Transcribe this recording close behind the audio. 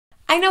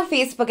I know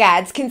Facebook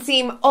ads can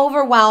seem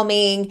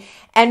overwhelming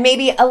and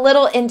maybe a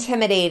little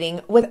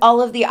intimidating with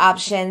all of the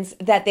options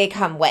that they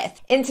come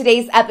with. In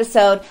today's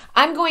episode,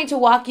 I'm going to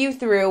walk you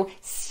through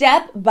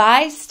step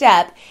by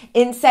step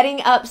in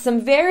setting up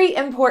some very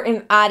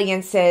important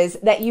audiences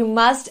that you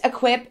must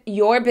equip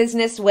your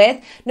business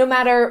with, no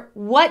matter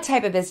what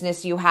type of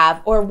business you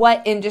have or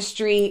what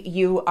industry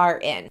you are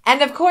in.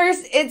 And of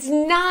course, it's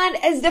not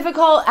as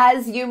difficult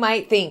as you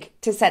might think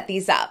to set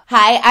these up.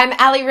 Hi,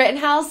 I'm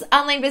Rittenhouse,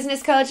 online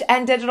business coach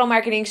and digital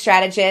marketing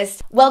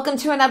strategist. Welcome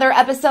to another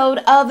episode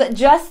of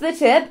Just the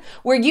Tip,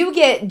 where you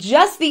get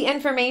just the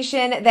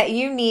information that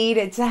you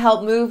need to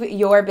help move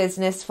your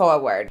business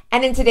forward.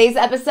 And in today's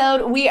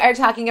episode, we are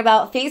talking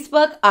about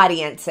Facebook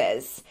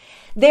audiences.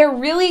 They're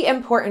really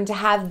important to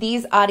have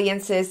these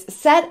audiences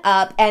set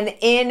up and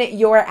in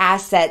your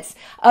assets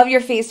of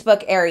your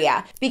Facebook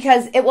area,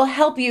 because it will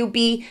help you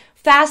be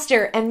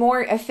faster and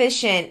more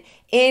efficient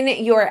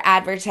in your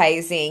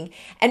advertising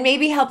and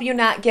maybe help you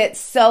not get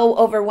so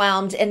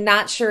overwhelmed and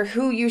not sure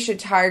who you should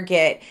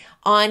target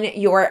on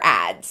your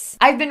ads.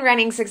 I've been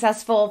running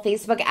successful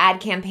Facebook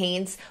ad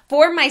campaigns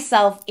for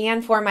myself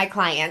and for my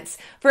clients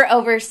for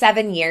over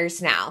 7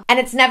 years now. And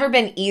it's never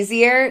been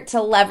easier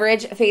to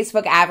leverage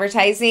Facebook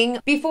advertising.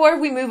 Before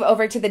we move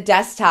over to the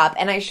desktop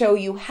and I show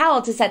you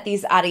how to set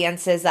these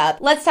audiences up,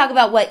 let's talk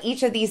about what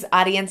each of these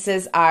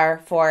audiences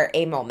are for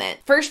a moment.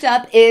 First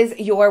up is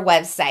your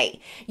website.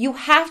 You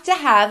have to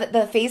have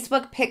the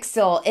Facebook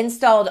pixel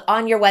installed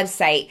on your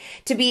website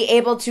to be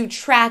able to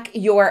track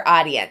your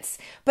audience.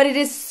 But it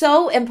is so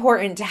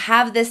important to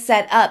have this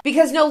set up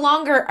because no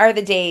longer are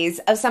the days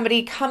of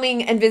somebody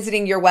coming and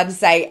visiting your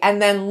website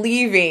and then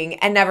leaving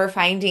and never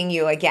finding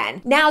you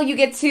again. Now you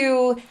get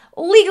to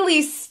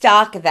legally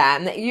stalk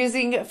them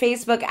using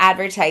Facebook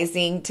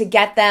advertising to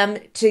get them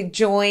to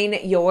join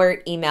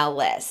your email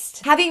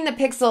list. Having the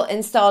pixel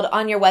installed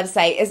on your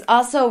website is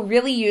also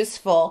really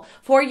useful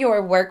for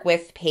your work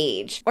with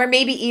page, or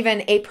maybe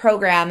even a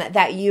program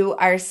that you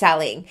are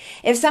selling.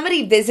 If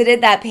somebody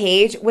visited that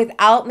page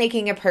without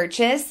making a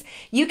purchase,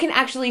 you can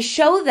actually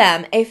show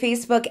them a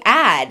Facebook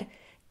ad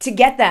to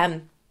get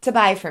them to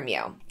buy from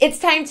you. It's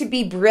time to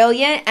be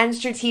brilliant and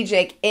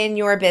strategic in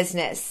your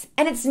business.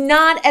 And it's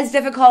not as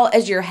difficult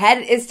as your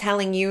head is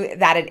telling you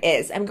that it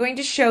is. I'm going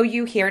to show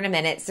you here in a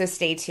minute, so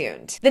stay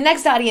tuned. The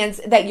next audience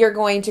that you're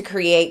going to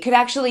create could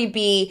actually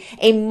be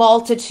a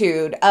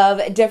multitude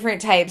of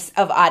different types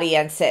of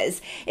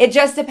audiences. It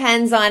just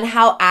depends on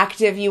how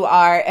active you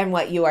are and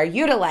what you are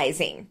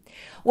utilizing.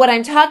 What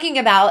I'm talking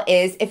about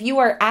is if you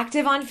are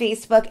active on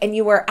Facebook and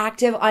you are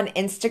active on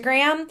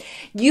Instagram,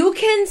 you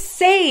can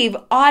save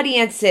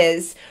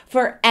audiences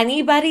for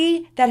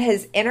anybody that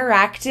has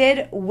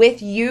interacted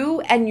with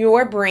you and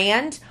your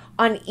brand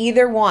on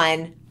either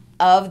one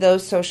of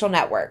those social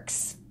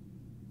networks.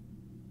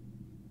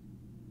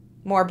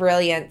 More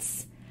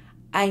brilliance,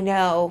 I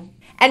know.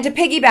 And to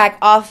piggyback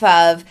off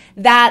of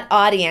that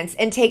audience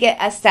and take it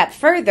a step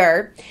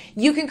further,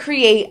 you can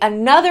create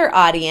another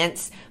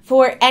audience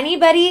for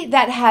anybody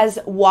that has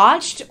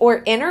watched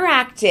or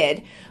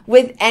interacted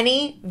with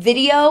any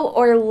video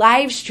or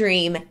live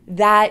stream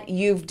that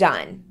you've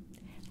done.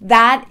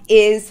 That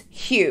is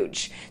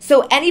huge.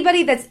 So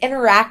anybody that's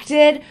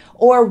interacted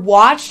or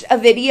watched a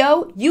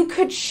video, you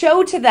could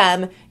show to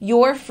them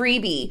your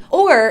freebie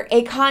or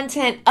a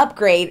content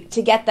upgrade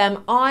to get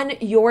them on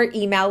your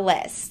email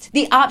list.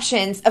 The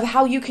options of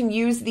how you can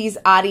use these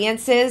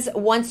audiences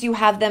once you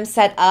have them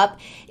set up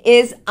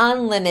is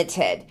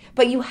unlimited,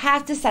 but you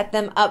have to set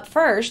them up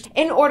first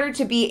in order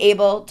to be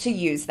able to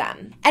use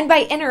them. And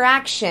by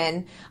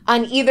interaction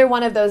on either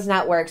one of those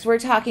networks, we're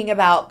talking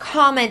about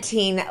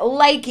commenting,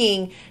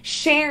 liking,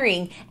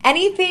 sharing,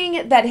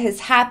 anything that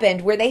has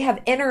happened where they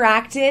have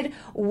interacted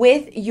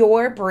with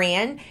your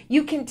brand.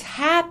 You can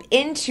tap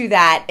into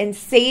that and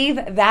save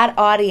that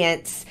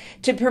audience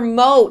to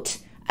promote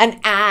an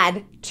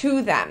ad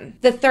to them.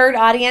 The third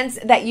audience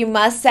that you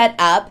must set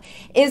up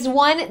is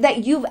one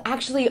that you've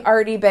actually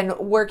already been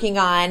working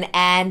on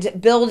and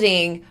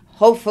building,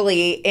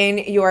 hopefully, in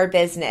your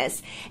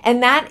business.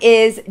 And that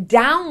is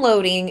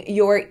downloading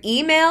your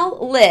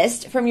email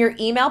list from your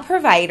email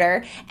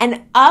provider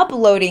and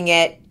uploading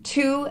it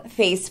to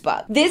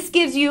Facebook. This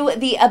gives you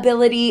the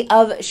ability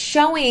of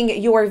showing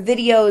your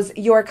videos,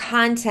 your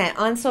content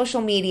on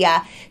social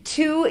media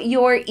to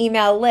your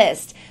email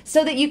list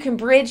so that you can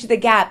bridge the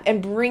gap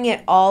and bring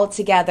it all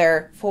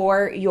together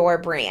for your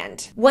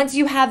brand. Once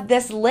you have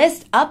this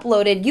list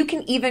uploaded, you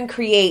can even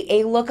create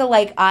a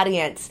lookalike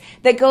audience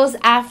that goes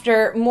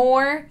after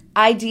more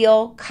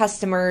ideal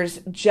customers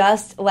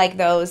just like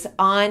those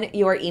on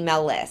your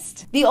email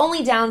list. The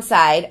only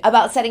downside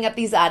about setting up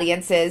these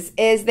audiences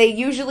is they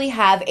usually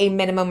have a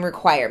minimum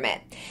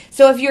requirement.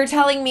 So if you're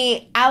telling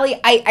me, Allie,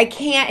 I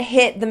can't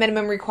hit the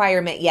minimum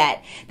requirement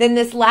yet, then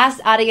this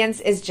last audience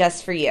is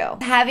just for you.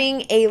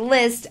 Having a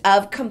list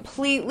of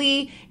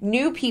completely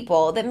new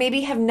people that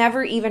maybe have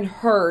never even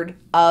heard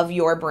of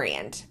your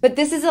brand. But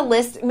this is a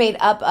list made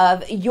up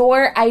of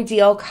your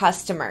ideal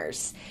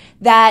customers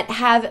that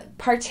have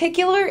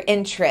particular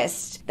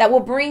interest that will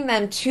bring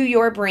them to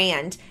your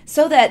brand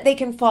so that they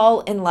can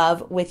fall in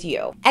love with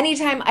you.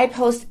 Anytime I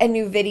post a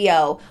new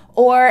video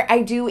or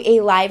I do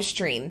a live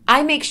stream,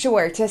 I make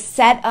sure to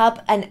set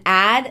up an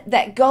ad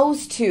that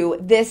goes to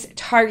this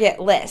target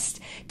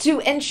list to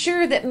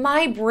ensure that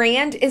my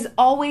brand is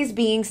always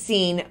being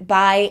seen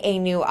by a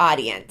new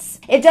audience.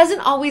 It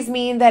doesn't always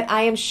mean that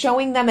I am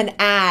showing them an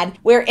ad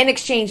where in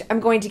exchange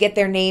I'm going to get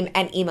their name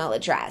and email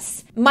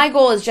address. My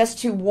goal is just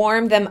to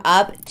warm them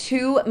up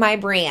to my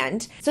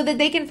brand so that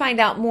they can find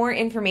out more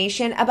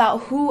information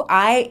about who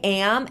I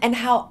am and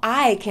how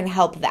I can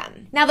help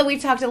them. Now that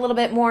we've talked a little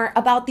bit more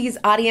about these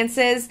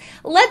audiences,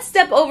 let's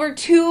step over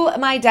to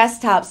my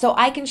desktop so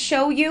I can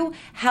show you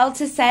how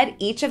to set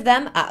each of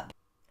them up.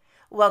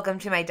 Welcome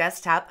to my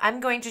desktop. I'm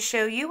going to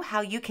show you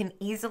how you can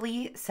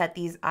easily set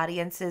these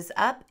audiences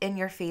up in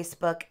your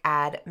Facebook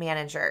ad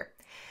manager.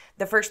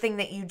 The first thing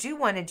that you do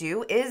want to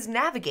do is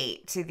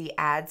navigate to the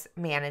ads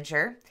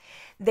manager.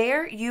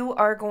 There you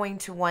are going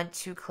to want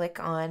to click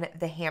on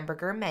the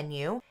hamburger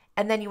menu,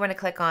 and then you want to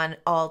click on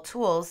all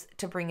tools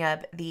to bring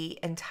up the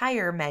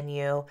entire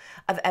menu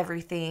of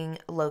everything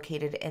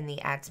located in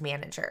the ads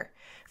manager.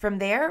 From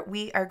there,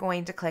 we are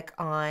going to click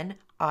on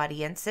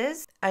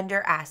audiences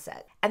under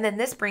asset. And then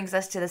this brings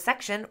us to the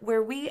section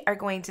where we are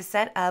going to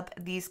set up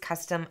these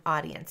custom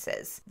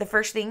audiences. The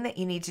first thing that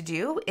you need to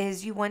do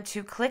is you want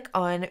to click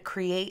on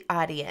create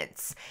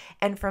audience.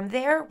 And from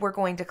there, we're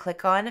going to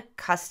click on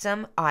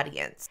custom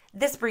audience.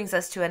 This brings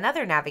us to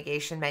another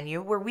navigation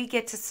menu where we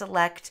get to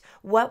select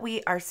what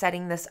we are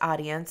setting this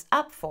audience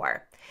up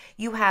for.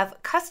 You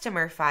have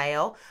customer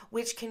file,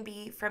 which can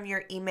be from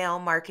your email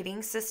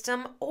marketing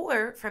system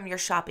or from your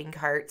shopping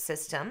cart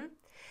system.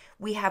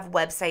 We have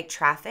website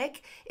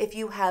traffic. If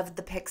you have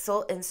the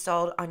pixel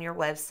installed on your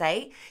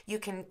website, you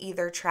can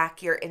either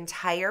track your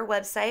entire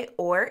website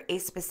or a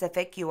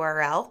specific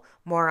URL.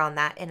 More on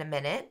that in a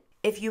minute.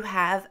 If you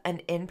have an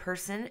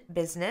in-person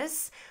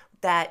business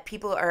that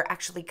people are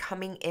actually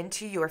coming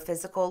into your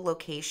physical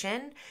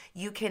location,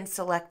 you can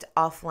select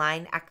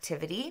offline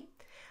activity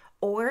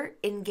or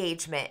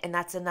engagement, and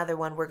that's another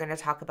one we're going to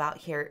talk about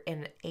here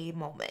in a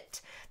moment.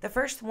 The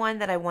first one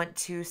that I want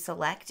to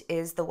select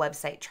is the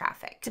website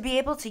traffic. To be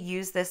able to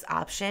use this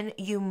option,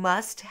 you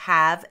must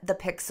have the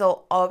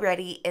pixel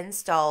already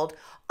installed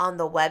on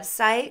the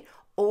website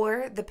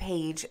or the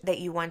page that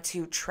you want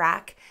to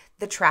track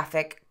the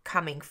traffic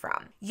coming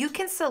from. You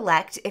can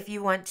select if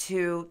you want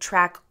to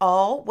track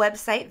all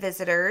website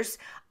visitors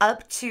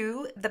up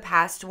to the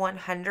past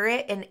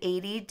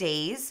 180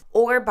 days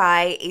or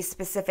by a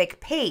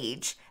specific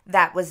page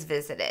that was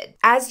visited.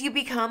 As you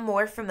become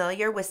more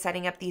familiar with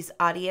setting up these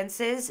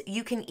audiences,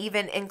 you can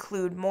even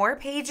include more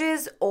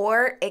pages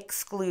or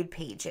exclude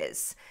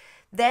pages.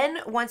 Then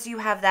once you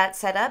have that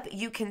set up,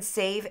 you can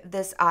save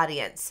this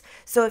audience.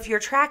 So if you're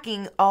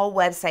tracking all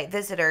website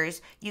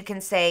visitors, you can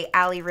say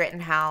Allie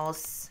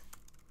Rittenhouse,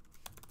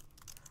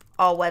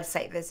 all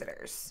website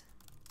visitors.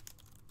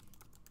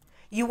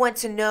 You want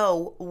to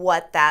know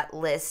what that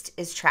list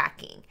is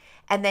tracking.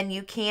 And then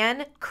you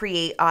can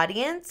create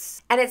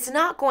audience. And it's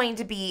not going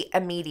to be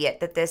immediate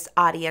that this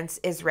audience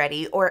is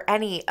ready or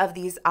any of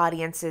these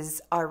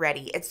audiences are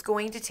ready. It's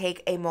going to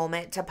take a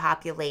moment to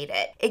populate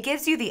it. It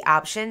gives you the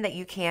option that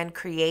you can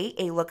create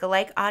a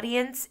lookalike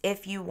audience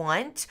if you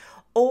want,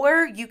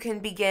 or you can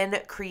begin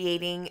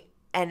creating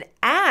an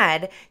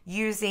ad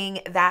using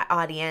that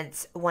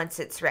audience once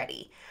it's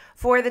ready.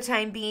 For the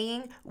time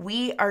being,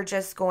 we are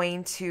just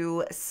going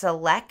to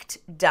select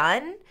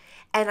done,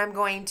 and I'm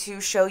going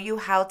to show you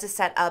how to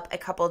set up a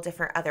couple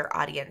different other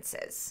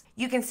audiences.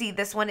 You can see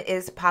this one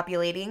is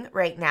populating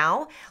right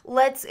now.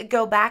 Let's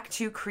go back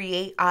to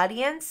create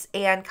audience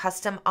and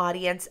custom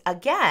audience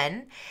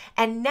again.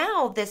 And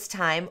now this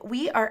time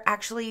we are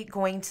actually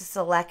going to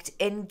select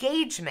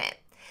engagement.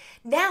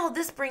 Now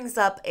this brings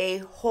up a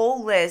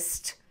whole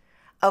list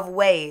of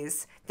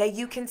ways that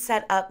you can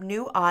set up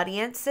new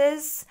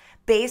audiences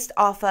based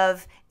off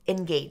of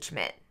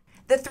engagement.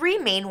 The three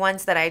main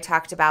ones that I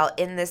talked about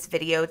in this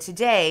video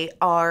today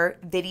are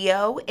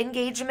video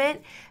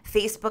engagement,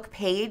 Facebook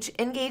page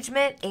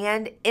engagement,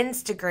 and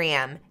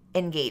Instagram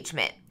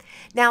engagement.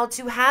 Now,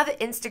 to have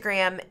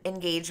Instagram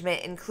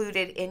engagement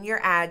included in your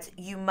ads,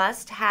 you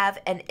must have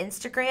an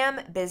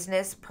Instagram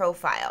business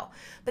profile.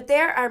 But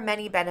there are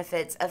many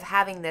benefits of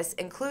having this,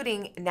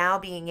 including now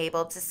being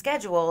able to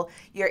schedule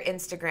your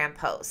Instagram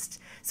post.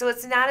 So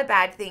it's not a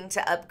bad thing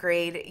to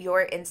upgrade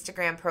your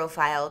Instagram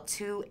profile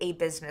to a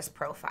business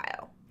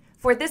profile.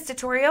 For this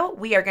tutorial,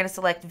 we are going to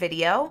select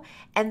video,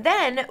 and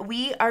then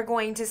we are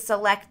going to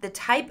select the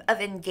type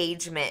of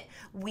engagement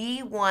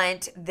we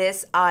want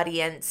this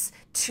audience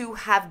to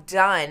have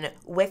done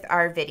with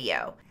our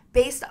video.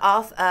 Based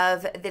off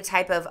of the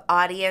type of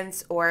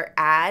audience or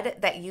ad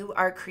that you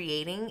are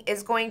creating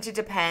is going to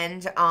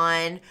depend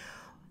on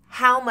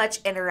how much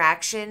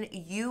interaction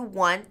you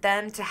want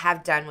them to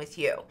have done with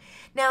you.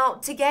 Now,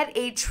 to get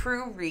a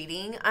true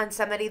reading on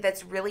somebody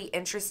that's really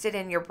interested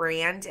in your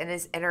brand and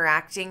is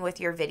interacting with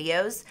your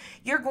videos,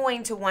 you're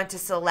going to want to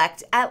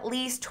select at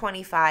least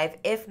 25,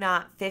 if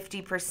not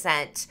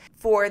 50%,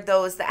 for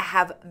those that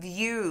have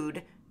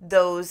viewed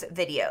those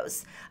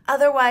videos.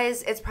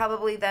 Otherwise, it's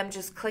probably them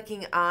just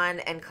clicking on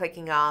and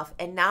clicking off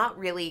and not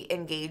really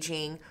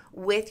engaging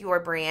with your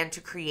brand to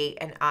create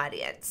an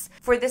audience.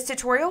 For this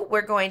tutorial,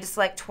 we're going to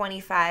select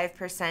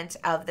 25%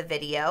 of the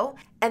video,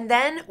 and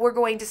then we're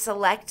going to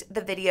select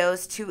the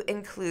videos to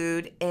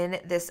include in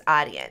this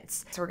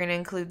audience. So we're going to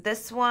include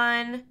this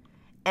one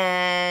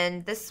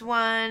and this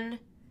one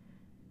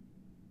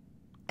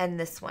and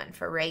this one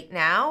for right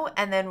now,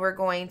 and then we're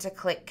going to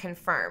click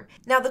confirm.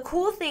 Now the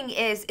cool thing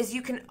is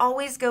you can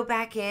always go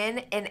back in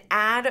and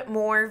add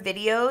more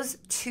videos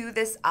to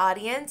this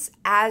audience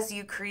as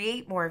you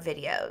create more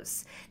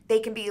videos.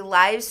 They can be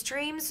live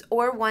streams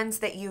or ones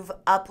that you've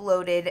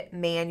uploaded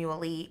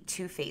manually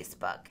to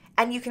Facebook.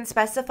 And you can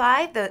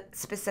specify the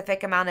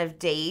specific amount of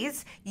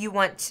days you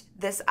want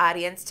this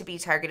audience to be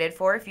targeted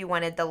for. If you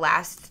wanted the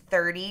last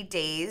 30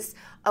 days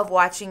of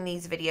watching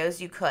these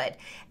videos, you could.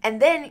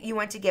 And then you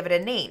want to give it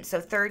a name. So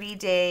 30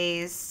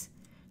 days,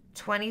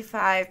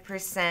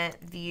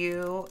 25%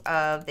 view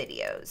of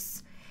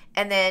videos.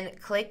 And then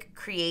click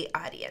create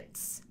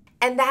audience.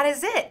 And that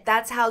is it.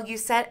 That's how you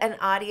set an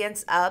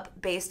audience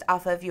up based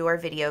off of your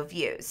video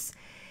views.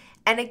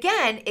 And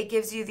again, it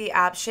gives you the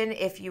option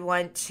if you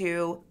want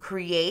to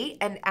create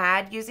an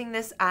ad using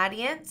this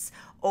audience,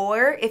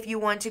 or if you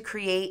want to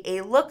create a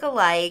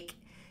lookalike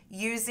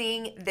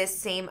using this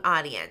same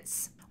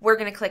audience. We're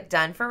going to click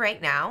done for right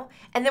now,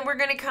 and then we're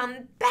going to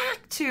come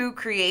back to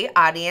create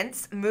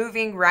audience,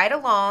 moving right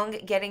along,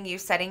 getting you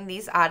setting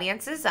these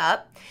audiences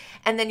up,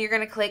 and then you're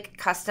going to click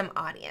custom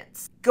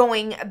audience.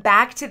 Going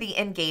back to the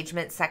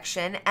engagement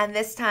section, and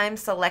this time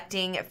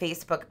selecting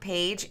Facebook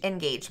page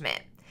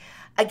engagement.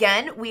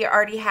 Again, we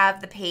already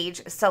have the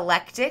page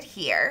selected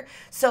here.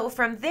 So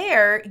from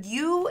there,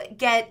 you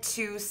get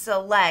to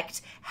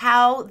select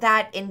how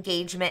that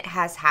engagement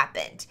has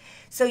happened.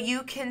 So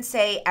you can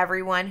say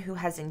everyone who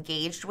has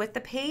engaged with the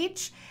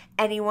page,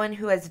 anyone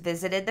who has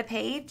visited the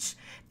page,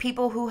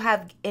 people who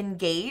have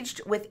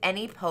engaged with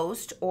any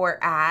post or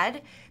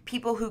ad,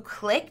 people who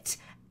clicked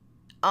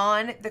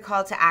on the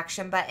call to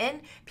action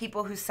button,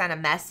 people who sent a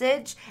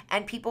message,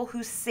 and people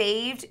who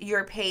saved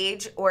your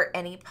page or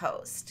any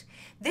post.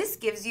 This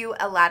gives you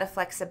a lot of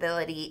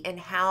flexibility in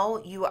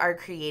how you are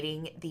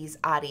creating these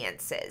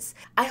audiences.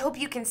 I hope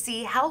you can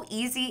see how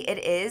easy it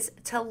is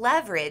to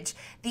leverage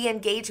the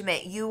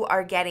engagement you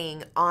are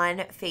getting on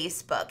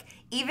Facebook.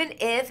 Even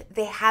if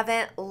they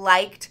haven't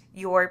liked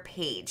your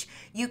page,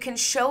 you can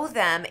show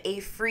them a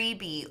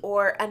freebie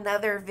or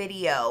another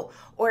video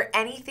or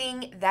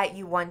anything that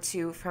you want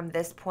to from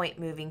this point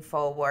moving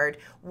forward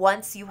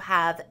once you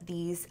have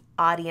these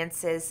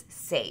audiences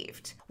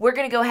saved. We're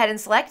going to go ahead and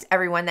select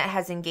everyone that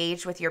has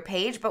engaged with your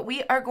page, but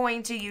we are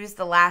going to use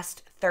the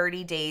last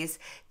 30 days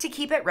to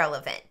keep it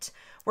relevant.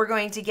 We're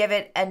going to give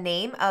it a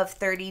name of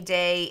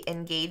 30-day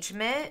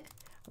engagement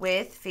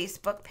with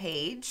Facebook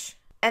page,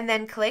 and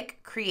then click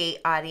create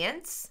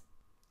audience.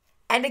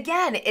 And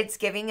again, it's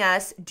giving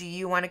us, do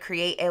you want to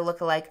create a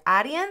lookalike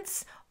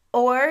audience,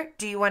 or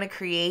do you want to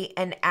create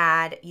an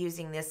ad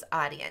using this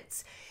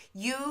audience?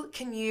 You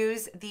can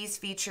use these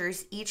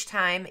features each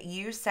time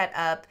you set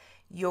up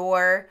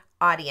your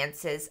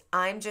audiences.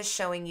 I'm just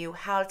showing you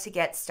how to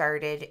get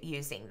started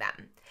using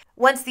them.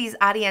 Once these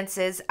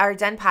audiences are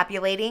done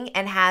populating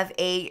and have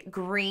a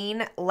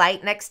green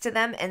light next to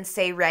them and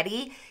say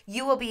ready,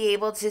 you will be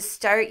able to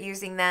start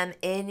using them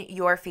in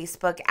your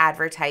Facebook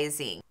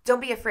advertising.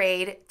 Don't be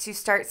afraid to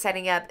start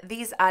setting up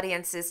these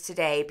audiences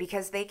today,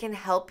 because they can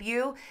help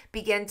you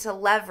begin to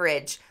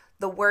leverage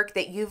the work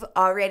that you've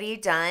already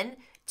done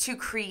to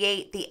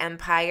create the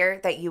empire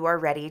that you are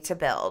ready to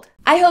build.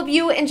 I hope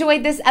you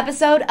enjoyed this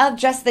episode of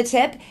Just the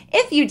Tip.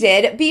 If you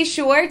did, be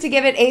sure to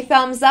give it a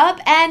thumbs up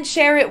and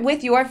share it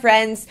with your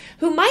friends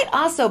who might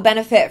also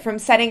benefit from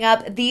setting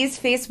up these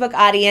Facebook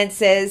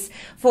audiences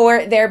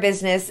for their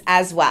business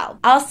as well.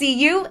 I'll see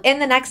you in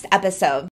the next episode.